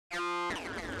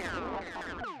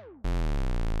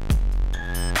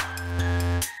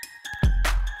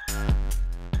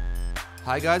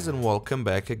Hi guys, and welcome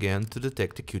back again to the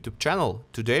Thermaltake YouTube channel.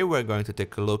 Today we're going to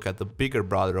take a look at the bigger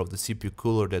brother of the CPU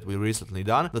cooler that we recently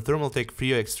done, the Thermaltake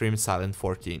Frio Extreme Silent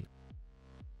 14.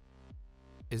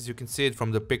 As you can see it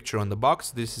from the picture on the box,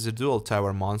 this is a dual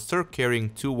tower monster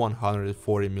carrying two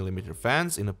 140mm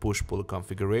fans in a push-pull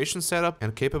configuration setup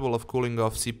and capable of cooling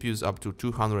off CPUs up to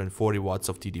 240 watts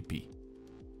of TDP.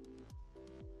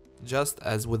 Just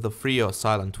as with the Frio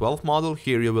Silent 12 model,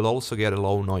 here you will also get a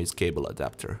low noise cable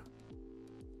adapter.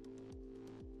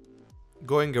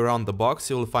 Going around the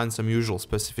box, you will find some usual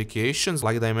specifications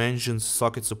like dimensions,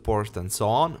 socket support and so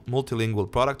on,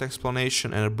 multilingual product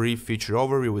explanation and a brief feature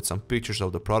overview with some pictures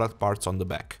of the product parts on the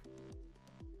back.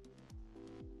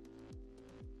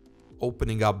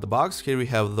 Opening up the box, here we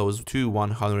have those two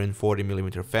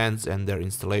 140mm fans and their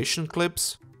installation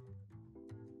clips.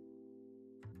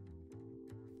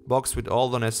 Box with all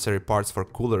the necessary parts for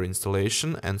cooler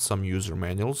installation and some user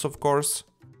manuals, of course.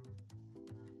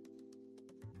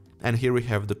 And here we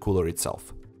have the cooler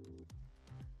itself.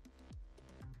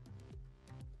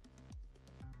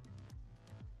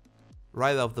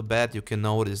 Right off the bat you can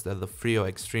notice that the Frio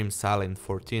Extreme Silent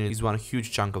 14 is one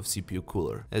huge chunk of CPU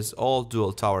cooler. As all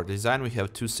dual tower design, we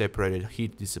have two separated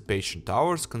heat dissipation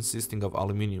towers consisting of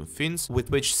aluminum fins with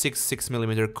which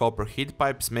 6mm copper heat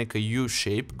pipes make a U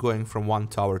shape going from one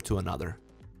tower to another.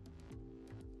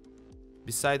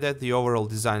 Beside that, the overall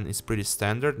design is pretty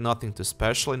standard, nothing too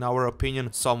special in our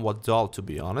opinion, somewhat dull to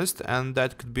be honest, and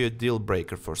that could be a deal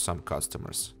breaker for some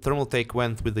customers. Thermaltake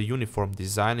went with a uniform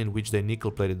design in which they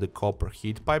nickel plated the copper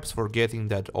heat pipes for getting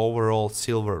that overall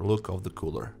silver look of the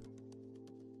cooler.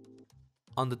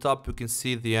 On the top you can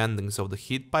see the endings of the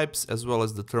heat pipes as well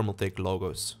as the Thermaltake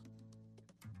logos.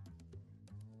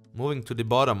 Moving to the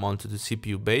bottom onto the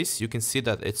CPU base, you can see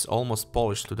that it's almost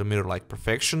polished to the mirror-like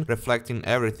perfection, reflecting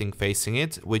everything facing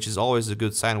it, which is always a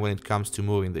good sign when it comes to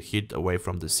moving the heat away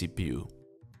from the CPU.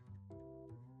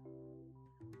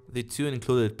 The two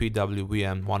included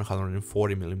PWM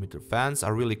 140mm fans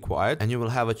are really quiet and you will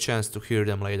have a chance to hear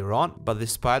them later on, but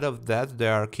despite of that they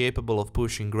are capable of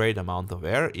pushing great amount of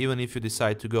air even if you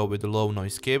decide to go with the low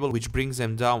noise cable, which brings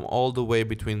them down all the way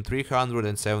between 300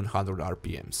 and 700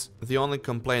 RPMs. The only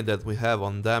complaint that we have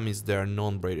on them is their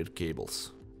non-braided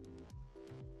cables.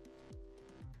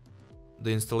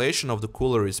 The installation of the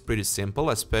cooler is pretty simple,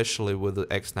 especially with the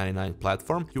X99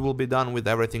 platform. You will be done with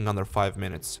everything under 5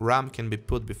 minutes. RAM can be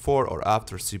put before or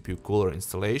after CPU cooler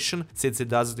installation, since it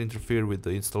doesn't interfere with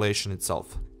the installation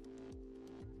itself.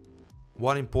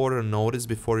 One important notice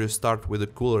before you start with the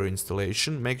cooler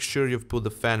installation: make sure you've put the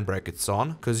fan brackets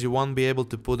on, cause you won't be able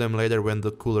to put them later when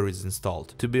the cooler is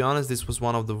installed. To be honest, this was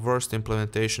one of the worst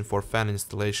implementation for fan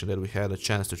installation that we had a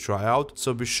chance to try out,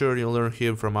 so be sure you learn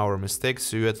here from our mistakes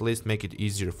so you at least make it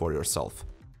easier for yourself.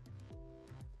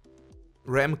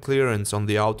 RAM clearance on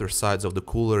the outer sides of the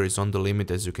cooler is on the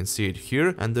limit as you can see it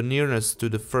here, and the nearness to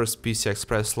the first PCI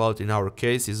Express slot in our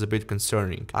case is a bit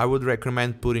concerning. I would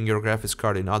recommend putting your graphics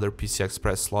card in other PCI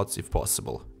Express slots if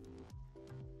possible.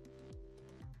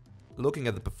 Looking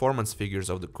at the performance figures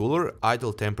of the cooler,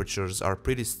 idle temperatures are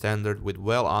pretty standard with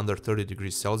well under 30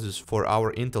 degrees Celsius for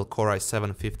our Intel Core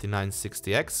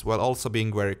i7-5960X, while also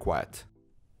being very quiet.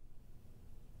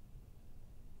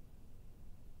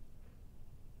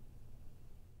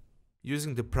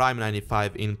 Using the Prime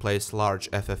 95 in-place large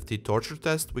FFT torture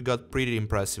test, we got pretty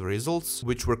impressive results,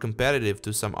 which were competitive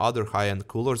to some other high-end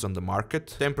coolers on the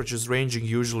market, temperatures ranging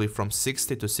usually from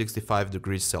 60 to 65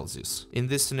 degrees Celsius. In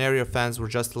this scenario, fans were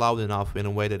just loud enough in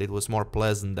a way that it was more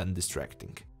pleasant than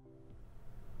distracting.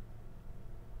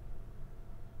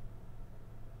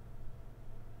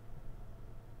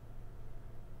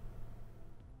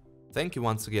 Thank you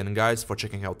once again guys for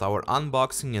checking out our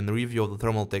unboxing and review of the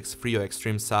Thermaltake's Frio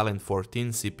Extreme Silent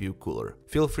 14 CPU cooler.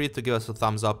 Feel free to give us a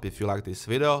thumbs up if you like this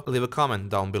video, leave a comment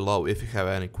down below if you have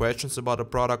any questions about the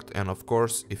product, and of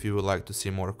course, if you would like to see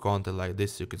more content like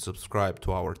this, you can subscribe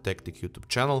to our Thermaltake YouTube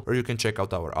channel or you can check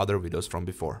out our other videos from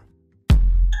before.